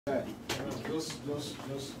Okay,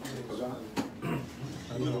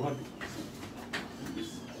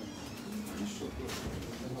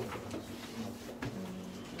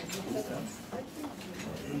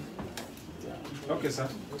 sir.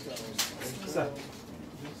 Sir.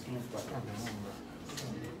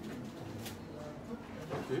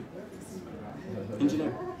 Okay.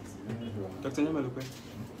 Engineer. Dr. Onyemelukwe.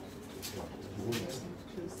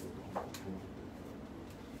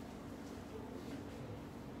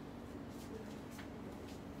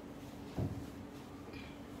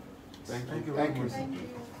 Thank you. Thank you.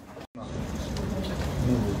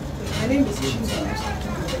 My name is Chidi Onyemelukwe.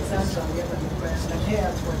 I'm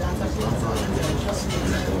here for data platforms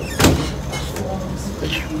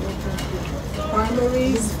for the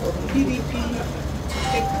primaries for the PDP to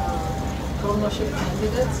pick governorship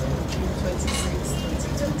candidates on June 26,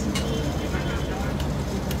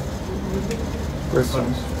 2020.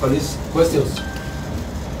 Questions? Police, questions?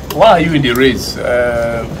 Why are you in the race?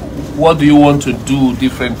 What do you want to do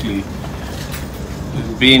differently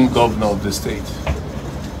being governor of the state?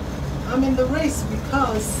 I'm in the race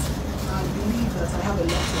because I believe that I have a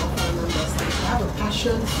lot to offer Anambra State. I have a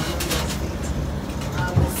passion for Anambra State.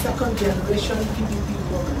 I'm a second generation PDP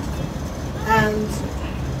woman. And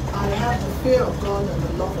I have the fear of God and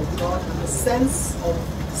the love of God and the sense of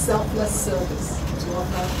selfless service to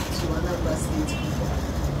offer to Anambra State people.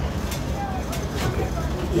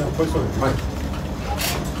 Yeah, question. Mike.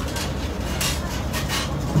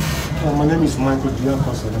 My name is Michael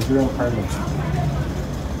Diakos, a Nigerian pilot.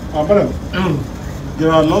 Madam,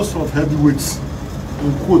 there are lots of heavyweights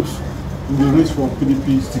in quotes in the race for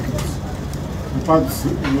PDP's tickets. In fact,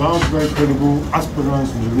 you have very credible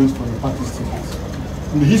aspirants in the race for the party's tickets.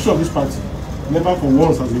 In the history of this party, never for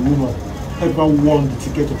once has a woman ever won the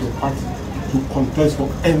ticket of your party to contest for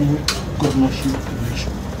any governorship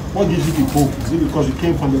election. What gives you the hope? Is it because you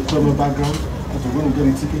came from the criminal background that you're going to get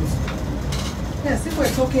the tickets? Yes, if we're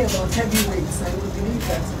talking about heavyweights, I would believe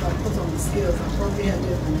that if I put on the scales, I'm probably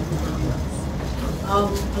heavier than anybody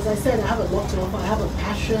else. As I said, I have a lot to offer. I have a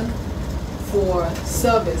passion for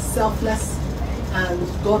service, selfless and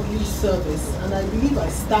godly service. And I believe I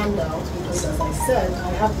stand out because, as I said,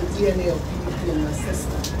 I have the DNA of PDP in my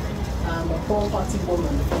system. I'm a four-party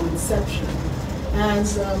woman from inception. And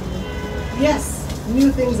yes,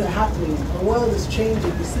 new things are happening. The world is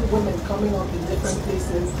changing. We see women coming up in different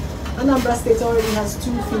places. Anambra State already has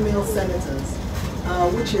 2 female senators,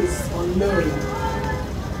 which is unknown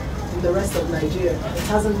in the rest of Nigeria. It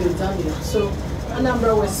hasn't been done yet. So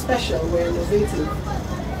Anambra, we're special, we're innovative,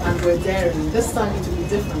 and we're daring. This time it will be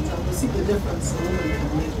different, and we'll see the difference a woman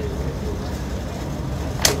can make.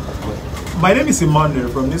 My name is Emmanuel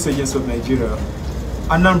from News Agency of Nigeria.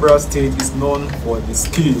 Anambra State is known for the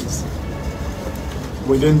skills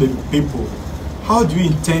within the people. How do you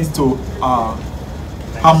intend to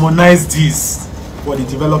harmonize this for the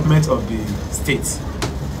development of the state?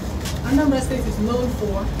 Anambra State is known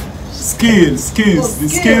for skills, the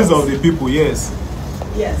skills of the people, yes.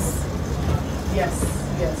 Yes.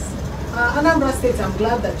 Anambra State, I'm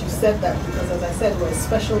glad that you said that because, as I said, we're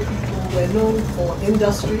special people. We're known for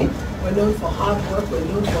industry, we're known for hard work, we're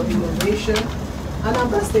known for innovation.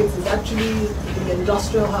 Anambra State is actually the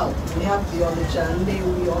industrial hub. We have the Onitsha and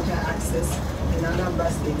Nnewi Awka axis in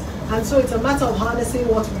Anambra State. And so it's a matter of harnessing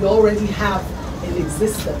what we already have in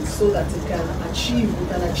existence so that we can achieve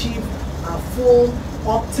our full,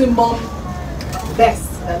 optimum best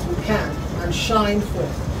that we can and shine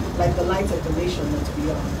forth like the light of the nation that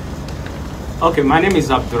we are. Okay, my name is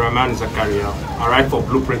Abdurrahman Zakaria. I write for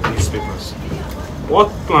Blueprint newspapers. What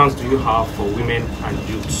plans do you have for women and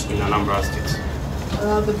youths in Anambra State?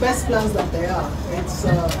 The best plans that there are. It's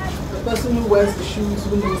the person who wears the shoes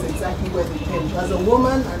who knows exactly where they pinch. As a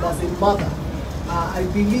woman and as a mother, I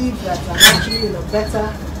believe that I'm actually in a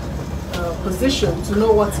better position to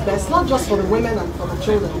know what's best, not just for the women and for the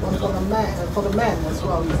children, but for the men as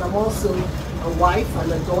well. Because I'm also a wife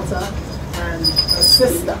and a daughter and a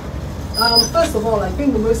sister. First of all, I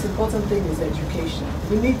think the most important thing is education.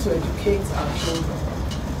 We need to educate our children.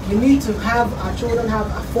 We need to have our children have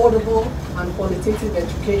affordable and qualitative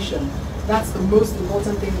education. That's the most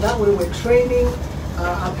important thing. That way we're training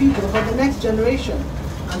our people for the next generation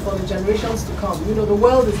and for the generations to come. You know, the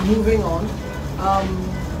world is moving on.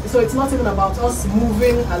 So it's not even about us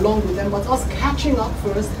moving along with them, but us catching up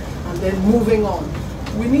first and then moving on.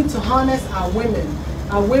 We need to harness our women.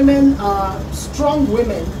 Our women are strong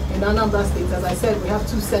women in Anambra State. As I said, we have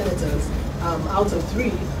 2 senators out of 3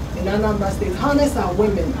 in Anambra State. Harness our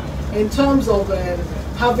women in terms of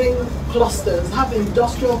having clusters, have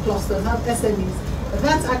industrial clusters, have SMEs.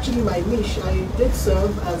 That's actually my niche. I did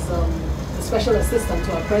serve as a special assistant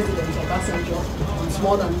to our president, Obasanjo, on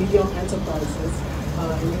small and medium enterprises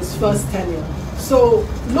in his first tenure. So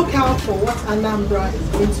look out for what Anambra is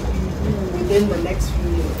going to be within the next few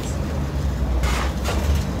years.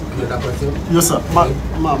 Yes, sir.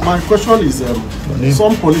 My question is,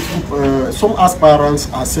 some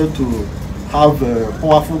aspirants are said to have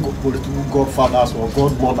powerful political godfathers or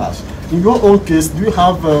godmothers. In your own case, do you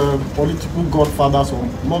have political godfathers or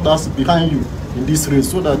mothers behind you in this race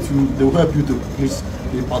so that they will help you to push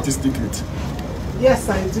the party's ticket? Yes,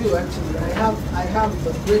 I do actually. I have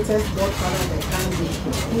the greatest godfather that can be,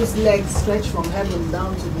 whose legs stretch from heaven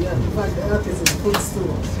down to the earth. In fact, the earth is his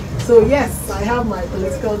footstool. So yes, I have my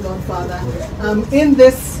political godfather. I'm in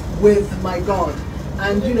this with my God.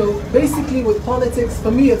 And you know, basically with politics,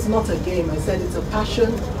 for me it's not a game. I said it's a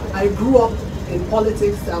passion. I grew up in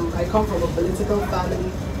politics. I come from a political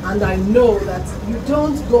family, and I know that you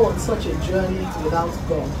don't go on such a journey without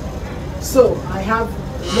God. So I have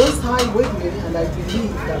the Most High with me, and I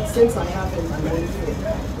believe that since I have Him, I'm going to.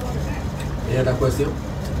 Any other question?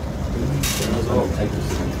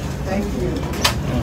 Thank you.